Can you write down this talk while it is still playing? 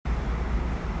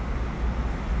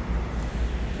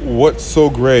What's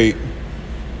so great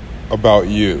about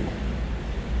you?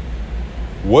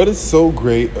 What is so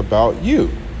great about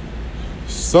you?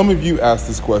 Some of you ask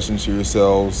this question to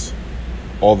yourselves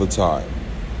all the time.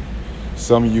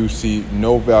 Some of you see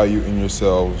no value in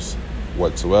yourselves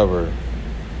whatsoever.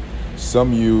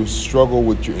 Some of you struggle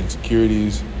with your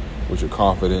insecurities, with your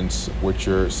confidence, with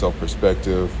your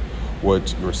self-perspective,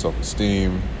 with your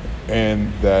self-esteem,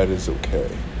 and that is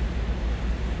okay.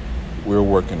 We're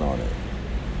working on it.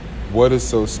 What is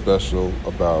so special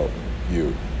about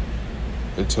you?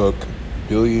 It took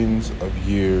billions of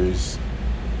years.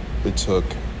 It took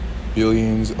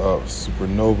billions of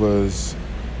supernovas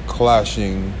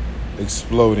clashing,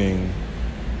 exploding,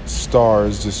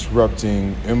 stars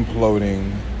disrupting,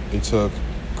 imploding. It took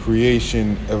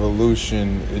creation,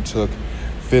 evolution. It took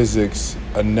physics,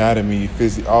 anatomy,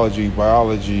 physiology,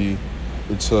 biology.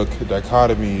 It took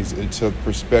dichotomies. It took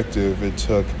perspective. It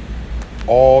took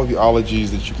all the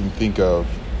ologies that you can think of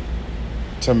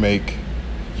to make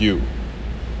you.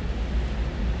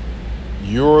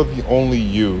 You're the only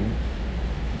you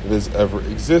that has ever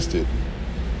existed.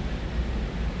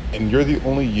 And you're the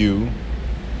only you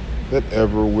that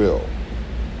ever will.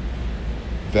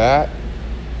 That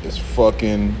is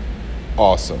fucking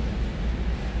awesome.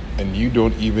 And you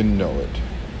don't even know it.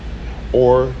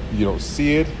 Or you don't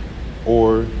see it,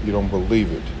 or you don't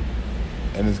believe it.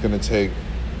 And it's going to take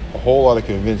a whole lot of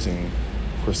convincing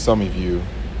for some of you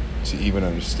to even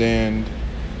understand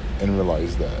and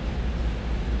realize that.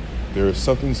 There is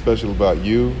something special about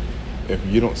you. If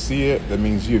you don't see it, that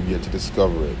means you have yet to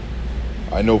discover it.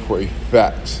 I know for a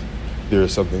fact there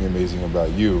is something amazing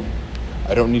about you.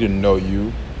 I don't need to know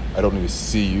you. I don't need to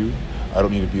see you. I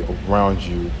don't need to be around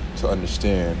you to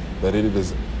understand that it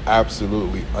is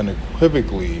absolutely,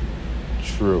 unequivocally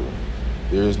true.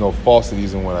 There is no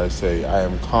falsities in what I say. I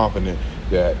am confident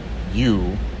that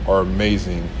you are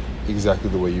amazing exactly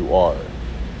the way you are.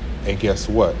 And guess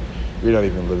what? You're not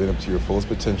even living up to your fullest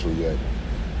potential yet.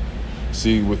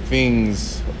 See, with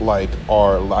things like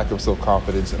our lack of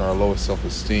self-confidence and our lowest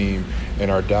self-esteem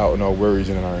and our doubt and our worries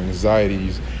and our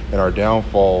anxieties and our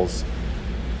downfalls,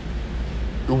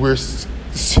 we're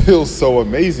still so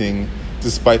amazing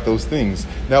despite those things.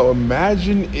 Now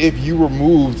imagine if you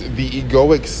removed the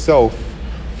egoic self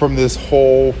from this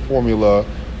whole formula,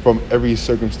 from every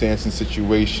circumstance and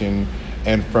situation,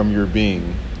 and from your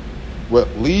being. What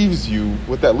that leaves you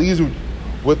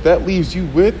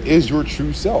with is your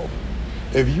true self.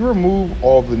 If you remove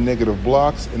all the negative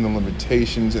blocks and the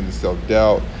limitations and the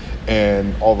self-doubt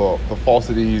and all the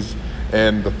falsities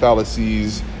and the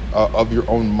fallacies of your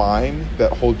own mind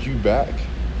that hold you back,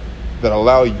 that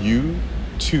allow you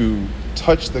to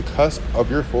touch the cusp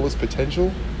of your fullest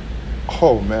potential,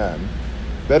 oh man,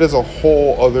 that is a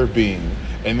whole other being.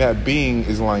 And that being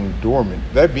is lying dormant.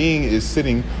 That being is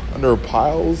sitting under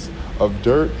piles of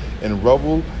dirt and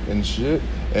rubble and shit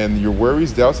and your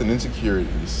worries, doubts, and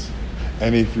insecurities.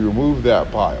 And if you remove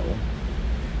that pile,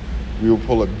 we will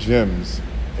pull up gems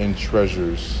and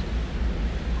treasures.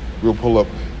 We'll pull up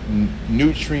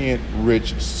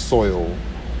nutrient-rich soil,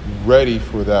 ready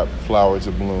for that flower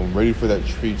to bloom, ready for that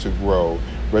tree to grow,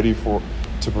 ready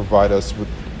to provide us with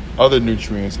other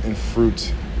nutrients and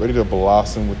fruit, ready to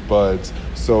blossom with buds,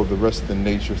 so the rest of the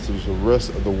nature, so the rest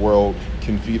of the world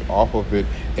can feed off of it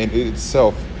and it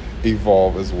itself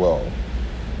evolve as well.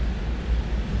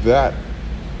 That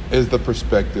is the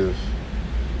perspective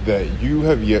that you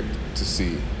have yet to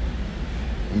see.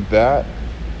 And that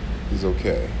is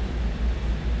okay.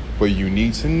 But you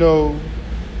need to know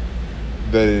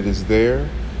that it is there.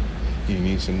 You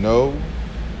need to know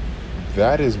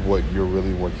that is what you're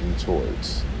really working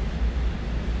towards.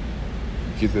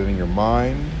 Get that in your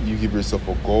mind. You give yourself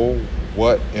a goal.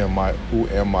 What am I? Who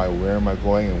am I? Where am I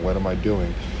going? And what am I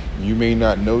doing? You may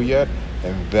not know yet,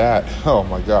 and that, oh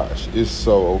my gosh, is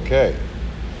so okay.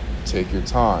 Take your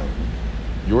time.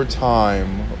 Your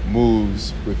time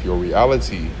moves with your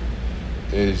reality.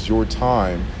 It is your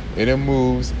time, and it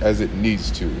moves as it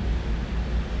needs to.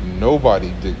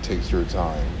 Nobody dictates your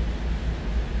time.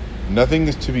 Nothing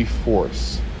is to be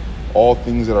forced. All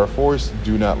things that are forced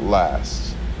do not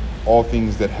last. All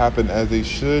things that happen as they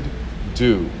should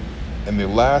do, and they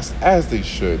last as they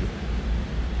should.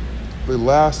 They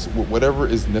last with whatever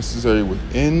is necessary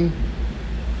within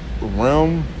the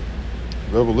realm,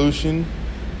 revolution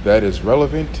that is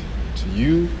relevant to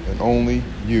you and only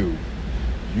you.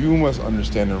 You must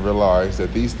understand and realize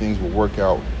that these things will work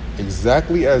out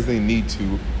exactly as they need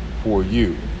to for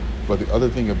you. But the other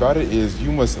thing about it is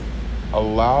you must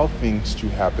allow things to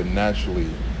happen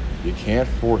naturally. You can't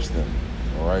force them.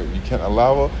 All right, you can't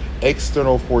allow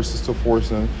external forces to force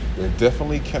them. They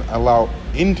definitely can allow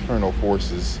internal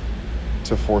forces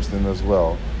to force them as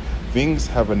well. Things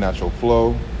have a natural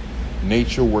flow.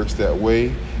 Nature works that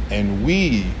way, and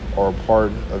we are a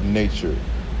part of nature.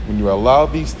 When you allow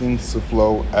these things to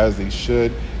flow as they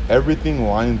should, everything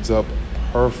lines up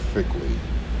perfectly.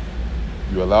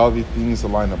 You allow these things to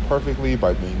line up perfectly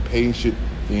by being patient,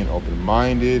 being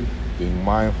open-minded, being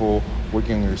mindful,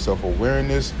 working on your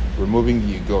self-awareness, removing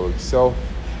the egoic self,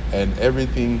 and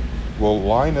everything will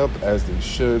line up as they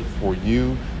should for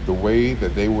you, the way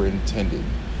that they were intended.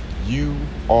 You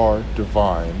are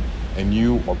divine, and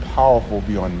you are powerful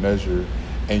beyond measure,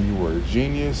 and you are a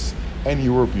genius, and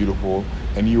you are beautiful,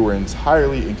 and you are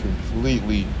entirely and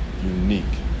completely unique.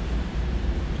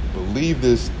 Believe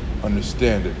this,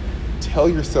 understand it. Tell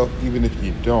yourself even if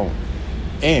you don't,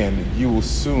 and you will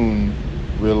soon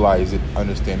realize it,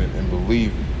 understand it, and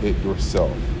believe it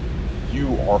yourself. You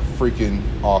are freaking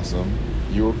awesome.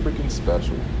 You are freaking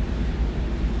special.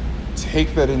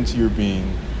 Take that into your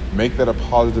being. Make that a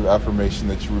positive affirmation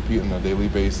that you repeat on a daily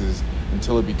basis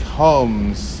until it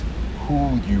becomes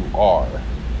who you are.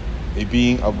 A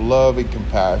being of love and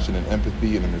compassion and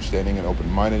empathy and understanding and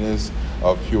open-mindedness,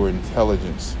 of pure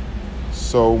intelligence.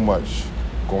 So much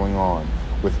going on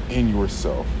within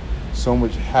yourself. So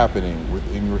much happening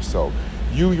within yourself.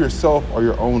 You yourself are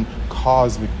your own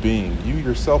cosmic being. You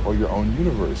yourself are your own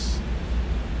universe.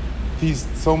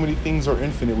 So many things are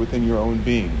infinite within your own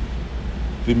being.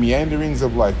 The meanderings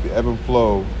of life, the ebb and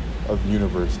flow of the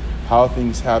universe, how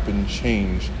things happen,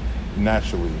 change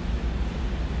naturally.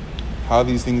 How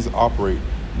these things operate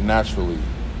naturally.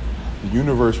 The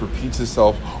universe repeats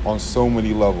itself on so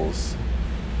many levels.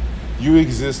 You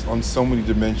exist on so many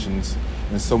dimensions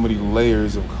and so many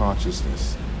layers of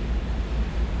consciousness.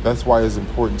 That's why it's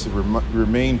important to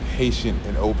remain patient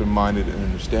and open-minded and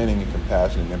understanding and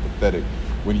compassionate and empathetic.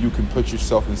 When you can put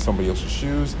yourself in somebody else's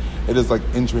shoes, it is like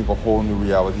entering a whole new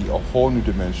reality, a whole new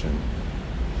dimension.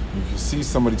 You can see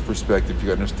somebody's perspective.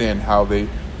 You understand how they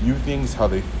view things, how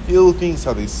they feel things,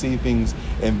 how they see things,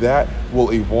 and that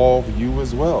will evolve you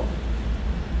as well.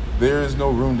 There is no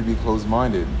room to be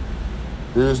closed-minded.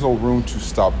 There is no room to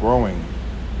stop growing.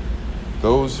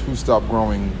 Those who stop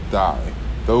growing die.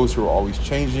 Those who are always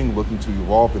changing, looking to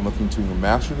evolve, and looking to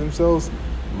master themselves,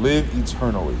 live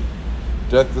eternally.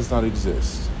 Death does not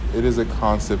exist. It is a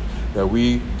concept that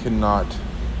we cannot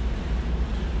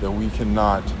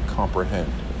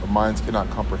comprehend. Our minds cannot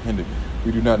comprehend it.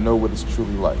 We do not know what it's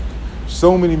truly like.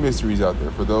 So many mysteries out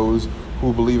there. For those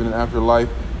who believe in an afterlife,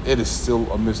 it is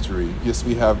still a mystery. Yes,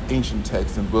 we have ancient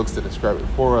texts and books that describe it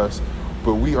for us,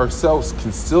 but we ourselves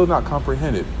can still not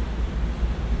comprehend it.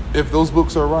 If those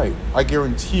books are right, I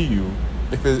guarantee you,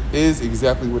 if it is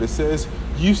exactly what it says,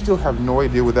 you still have no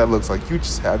idea what that looks like. You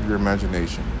just have your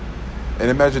imagination. And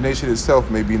imagination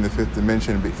itself may be in the fifth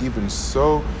dimension, but even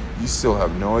so, you still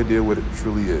have no idea what it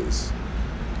truly is.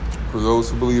 For those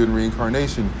who believe in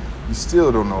reincarnation, you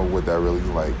still don't know what that really is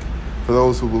like. For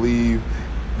those who believe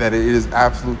that it is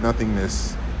absolute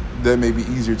nothingness, that may be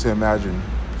easier to imagine.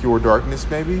 Pure darkness,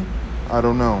 maybe? I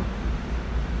don't know.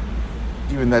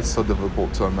 Even that's so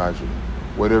difficult to imagine.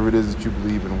 Whatever it is that you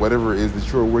believe in, whatever it is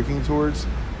that you're working towards,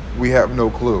 we have no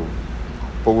clue.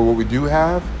 But what we do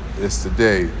have is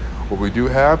today. What we do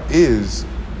have is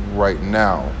right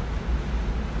now.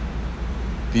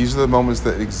 These are the moments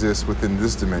that exist within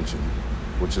this dimension,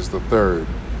 which is the third,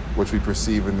 which we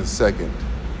perceive in the second.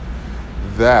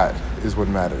 That is what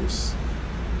matters.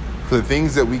 For the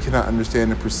things that we cannot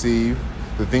understand and perceive,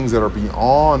 the things that are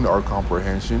beyond our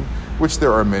comprehension, which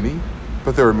there are many,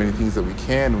 but there are many things that we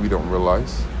can and we don't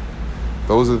realize.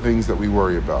 Those are the things that we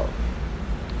worry about.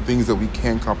 The things that we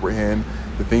can comprehend,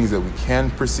 the things that we can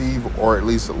perceive, or at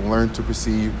least learn to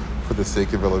perceive for the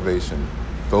sake of elevation.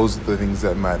 Those are the things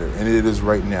that matter. And it is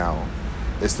right now.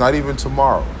 It's not even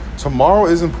tomorrow. Tomorrow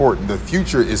is important. The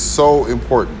future is so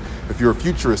important. If you're a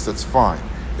futurist, that's fine.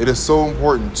 It is so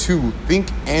important to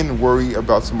think and worry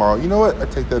about tomorrow. You know what? I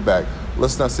take that back.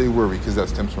 Let's not say worry, because that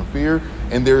stems from fear,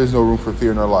 and there is no room for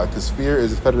fear in our life, because fear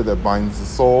is a fetter that binds the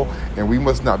soul, and we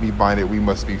must not be binded. We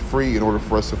must be free in order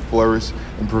for us to flourish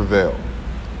and prevail.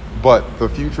 But the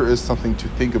future is something to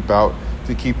think about,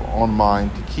 to keep on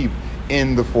mind, to keep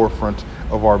in the forefront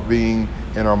of our being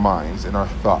and our minds and our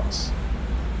thoughts.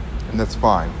 And that's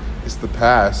fine. It's the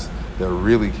past that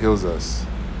really kills us.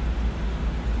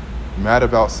 Mad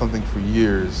about something for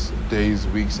years, days,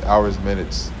 weeks, hours,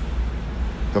 minutes.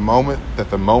 The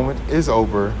moment is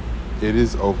over, it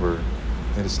is over,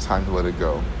 and it's time to let it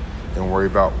go and worry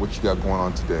about what you got going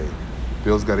on today.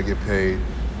 Bills got to get paid,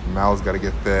 mouths got to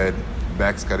get fed,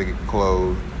 backs got to get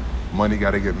clothed, Money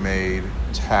got to get made.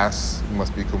 Tasks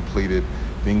must be completed.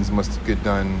 Things must get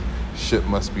done. Shit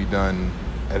must be done.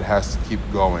 It has to keep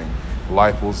going.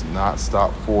 Life will not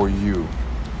stop for you.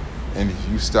 And if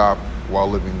you stop while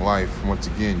living life, once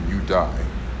again, you die.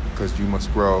 Because you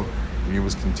must grow and you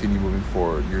must continue moving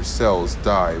forward. Your cells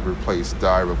die, replace,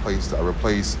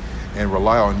 and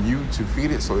rely on you to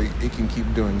feed it so it can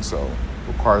keep doing so. It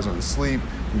requires on the sleep,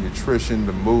 the nutrition,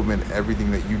 the movement,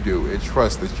 everything that you do. It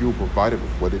trusts that you will provide it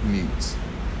with what it needs.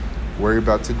 Worry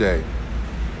about today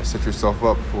and set yourself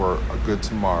up for a good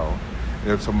tomorrow.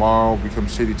 And if tomorrow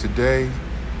becomes shitty today,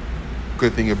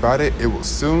 good thing about it, it will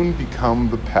soon become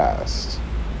the past.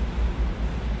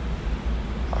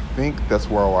 I think that's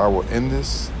where I will end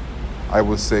this. I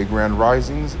will say grand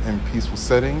risings and peaceful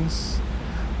settings.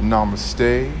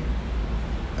 Namaste.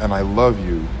 And I love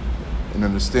you. And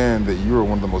understand that you are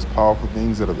one of the most powerful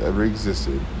things that have ever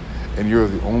existed. And you're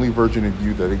the only version of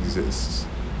you that exists.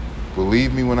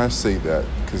 Believe me when I say that,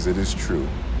 because it is true.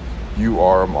 You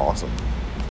are awesome.